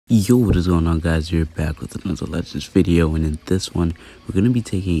Yo, what is going on, guys? We're back with another Legends video, and in this one we're going to be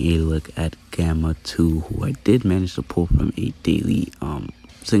taking a look at Gamma 2, who I did manage to pull from a daily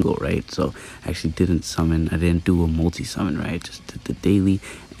single, right? So I actually didn't summon, I didn't do a multi-summon, right? I just did the daily,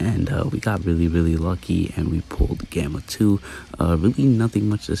 and we got really lucky and we pulled Gamma 2. Really nothing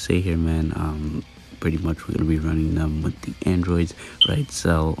much to say here, man. Pretty much we're going to be running them with the androids, right?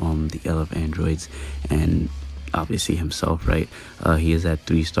 Cell, the LF androids, and obviously himself, right? He is at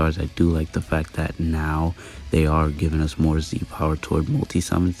 3 stars. I do like the fact that now they are giving us more Z power toward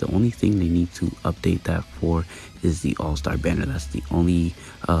multi-summons. The only thing they need to update that for is the all-star banner. That's the only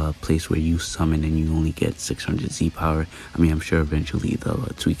place where you summon and you only get 600 Z power. I mean, I'm sure eventually they'll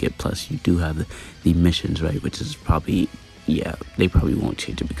tweak it. Plus you do have the missions, right? Which is probably, yeah, they probably won't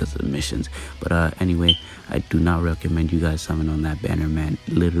change it because of the missions. But anyway, I do not recommend you guys summon on that banner, man.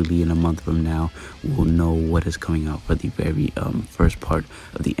 Literally in a month from now, we'll know what is coming out for the very first part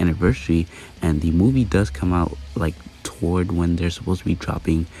of the anniversary. And the movie does come out like toward when they're supposed to be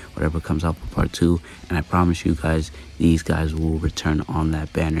dropping whatever comes out for part 2. And I promise you guys, these guys will return on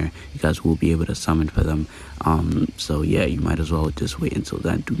that banner. You guys will be able to summon for them. So yeah, you might as well just wait until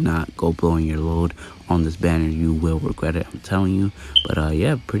then. Do not go blowing your load on this banner. You will regret it, I'm telling you. But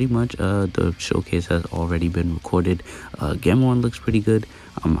yeah, pretty much the showcase has already been recorded. Gamma 1 looks pretty good.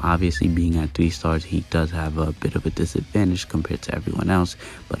 Obviously being at 3 stars, he does have a bit of a disadvantage compared to everyone else.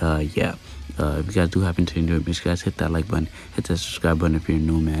 But yeah, if you guys do happen to enjoy it, make sure you guys hit that like button, hit that subscribe button if you're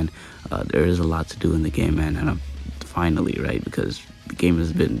new, man. There is a lot to do in the game, man, and finally, right, because the game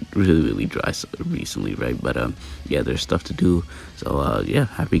has been really dry recently, right? But yeah, there's stuff to do. So yeah,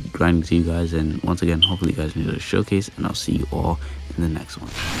 happy grinding to you guys, and once again, hopefully you guys enjoy the showcase, and I'll see you all in the next one.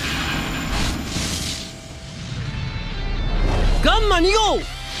 Gamma 2号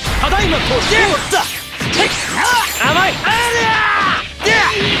ただいま到着だ。甘い。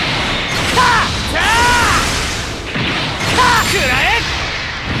くらえ。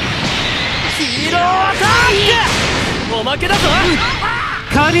ヒーローアタック。おまけだぞ。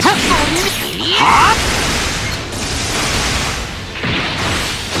カビ。は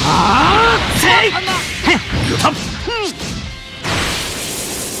あ。せい。タッ。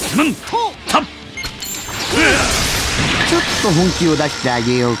タッ。ちょっと本気を出してあ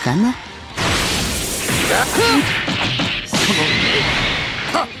げようかな。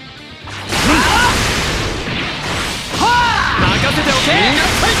任せておけ。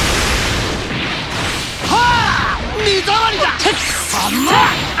水溜りだ。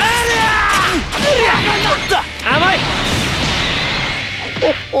甘い。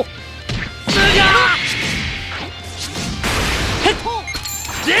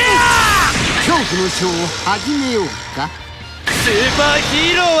恐怖のショーを始めようか。スーパー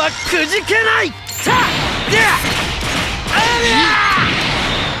ヒーローはくじけない。さあ、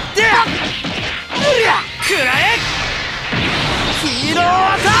くらえ。ヒーロー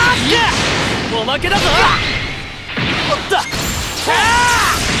アタック。おまけだぞ。おった。おっ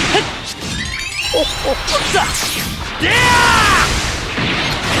た。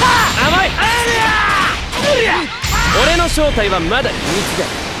甘い。俺の正体はまだ秘密だ。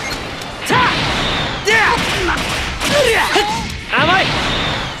甘い。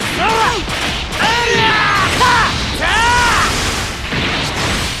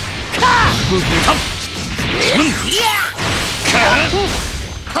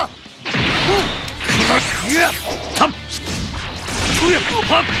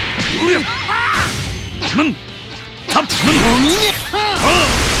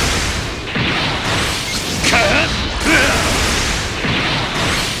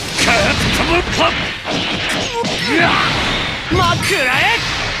まくらえ。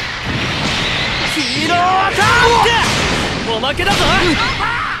ヒーローアタック。おまけだぞ。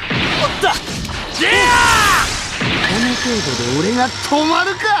おった。この程度で俺が止ま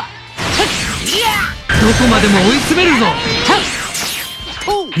るか。どこまでも追い詰めるぞ。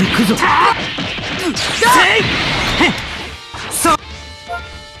行くぞ。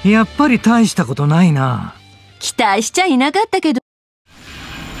やっぱり大したことないな。期待しちゃいなかったけど。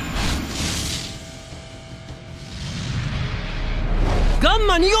ガン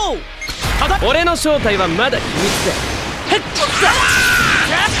マ2号。俺の正体はまだ秘密だ。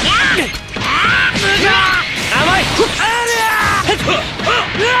甘い。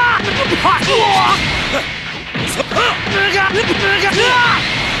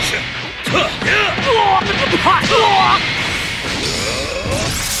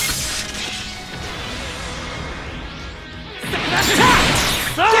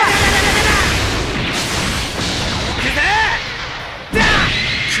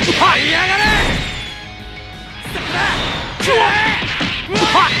はいやがれ。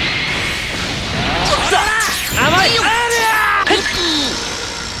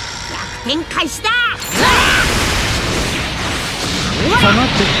戦開始だ。下がっ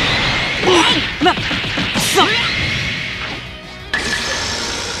てなっさ終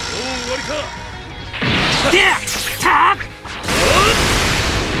わりか。でたっ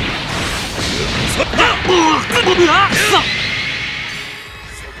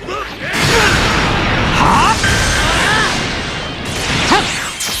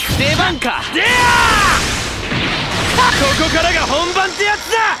出番か。ここからが本番ってやつ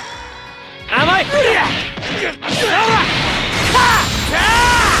だ。甘い。食ら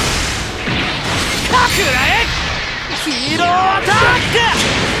え。ヒーローアタッ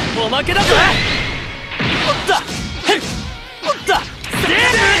ク。おまけだぞ。おったおった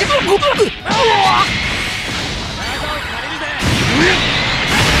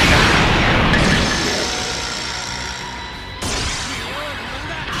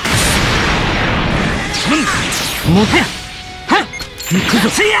もてはっ行くぞ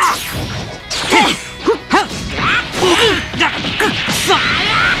せやへっはっがっさ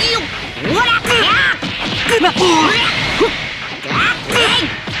ほらな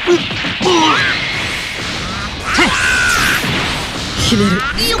ひねる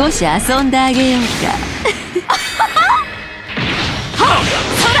少し遊んであげようか。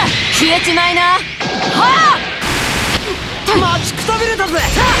そら消えちまいな。待ちくたびれたぜ。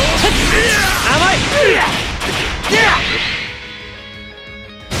甘い。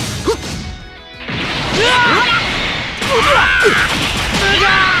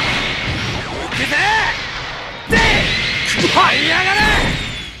はい上がれ。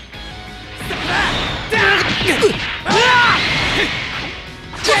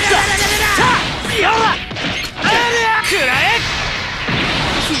くらえ。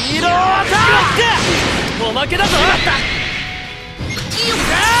ヒーローアタック。おまけだぞ。こ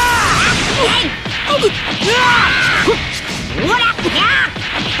い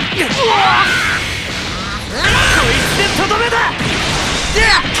つでとどめだ。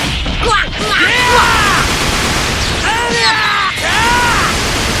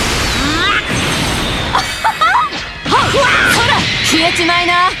消えちまい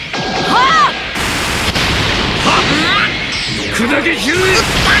な。砕けヒュー。くらえ。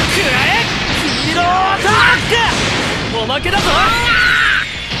ヒーローアタック。おまけだぞ。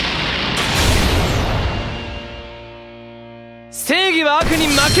正義は悪に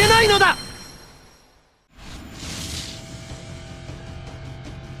負けないのだ。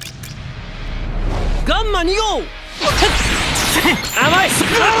ガンマ2号。甘い。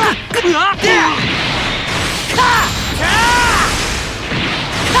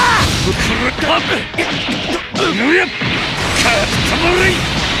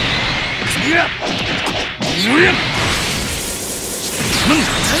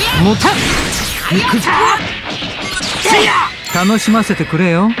もた行くぞ楽しませてくれ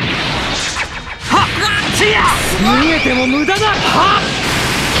よ。逃げても無駄だ。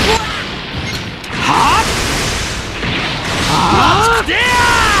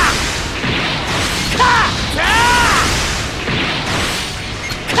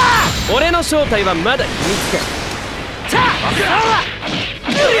俺の正体はまだ秘密か。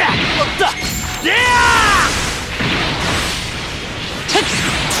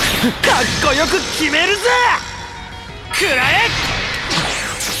かっこよく決めるぜ。くらえ。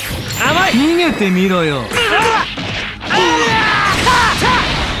甘い。逃げてみろよ。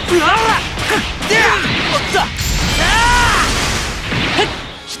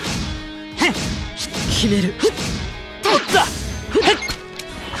決める。おった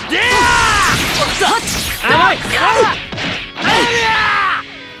甘い。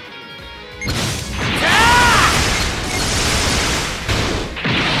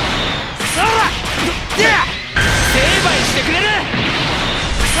成敗してくれる。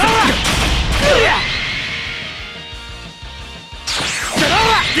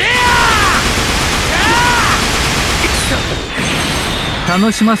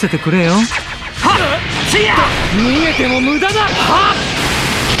楽しませてくれよ。逃げても無駄だ。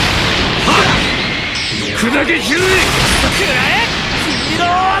砕けヒュー。くらえ。ヒーロー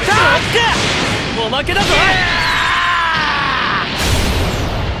アタック。おまけだぞ。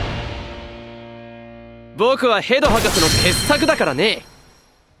僕はヘド博士の傑作だからね。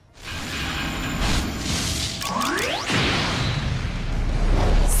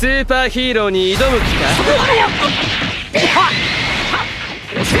スーパーヒーローに挑む気か。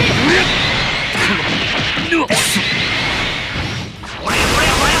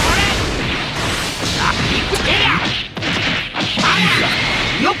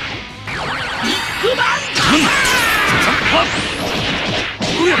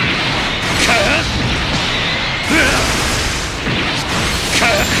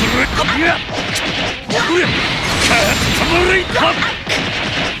こ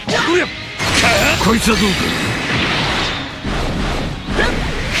こいつはどうか。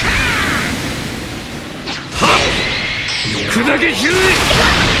砕けひる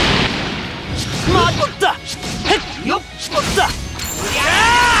まっったよっっった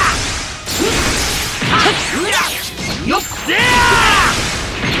よっ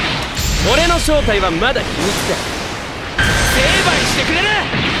俺の正体はまだ秘密だ。成敗してくれる。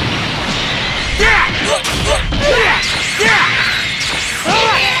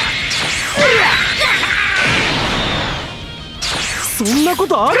そんなこ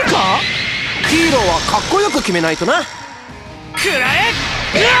とあるか。ヒーローはかっこよく決めないとな。くらえ。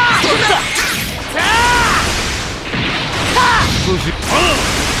そっだ。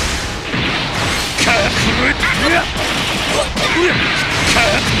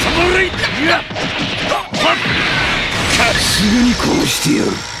すぐに殺してや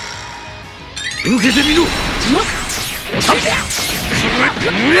る。受けてみろ。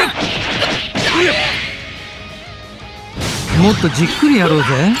もっとじっくりやろうぜ。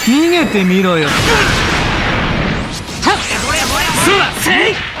逃げてみろよ。そうだ。せ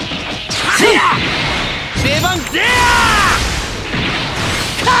い出番でや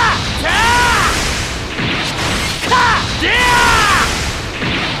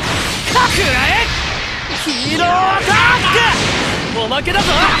くらえ。ヒーローアタック。おまけだぞ。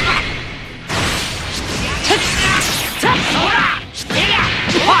終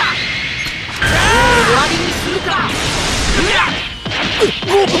わりにするか。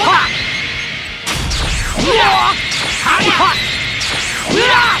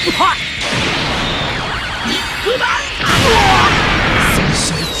戦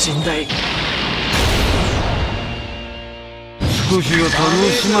車一台。少しは楽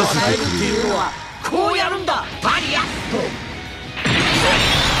しませてくれよ。こうやるんだ。バリアット。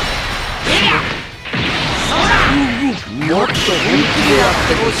もっと本気でやっ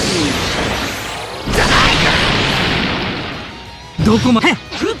てほしい。どこまで。よ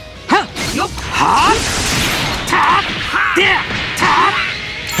っは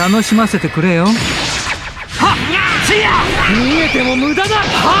た楽しませてくれよ。逃げても無駄だ。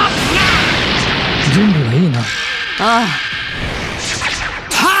準備はいいな。ああ。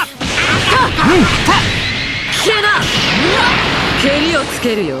消えな。蹴りをつ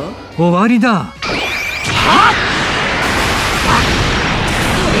けるよ。終わりだ。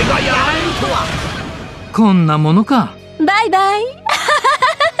俺がやられるとは。こんなものか。バイバイ。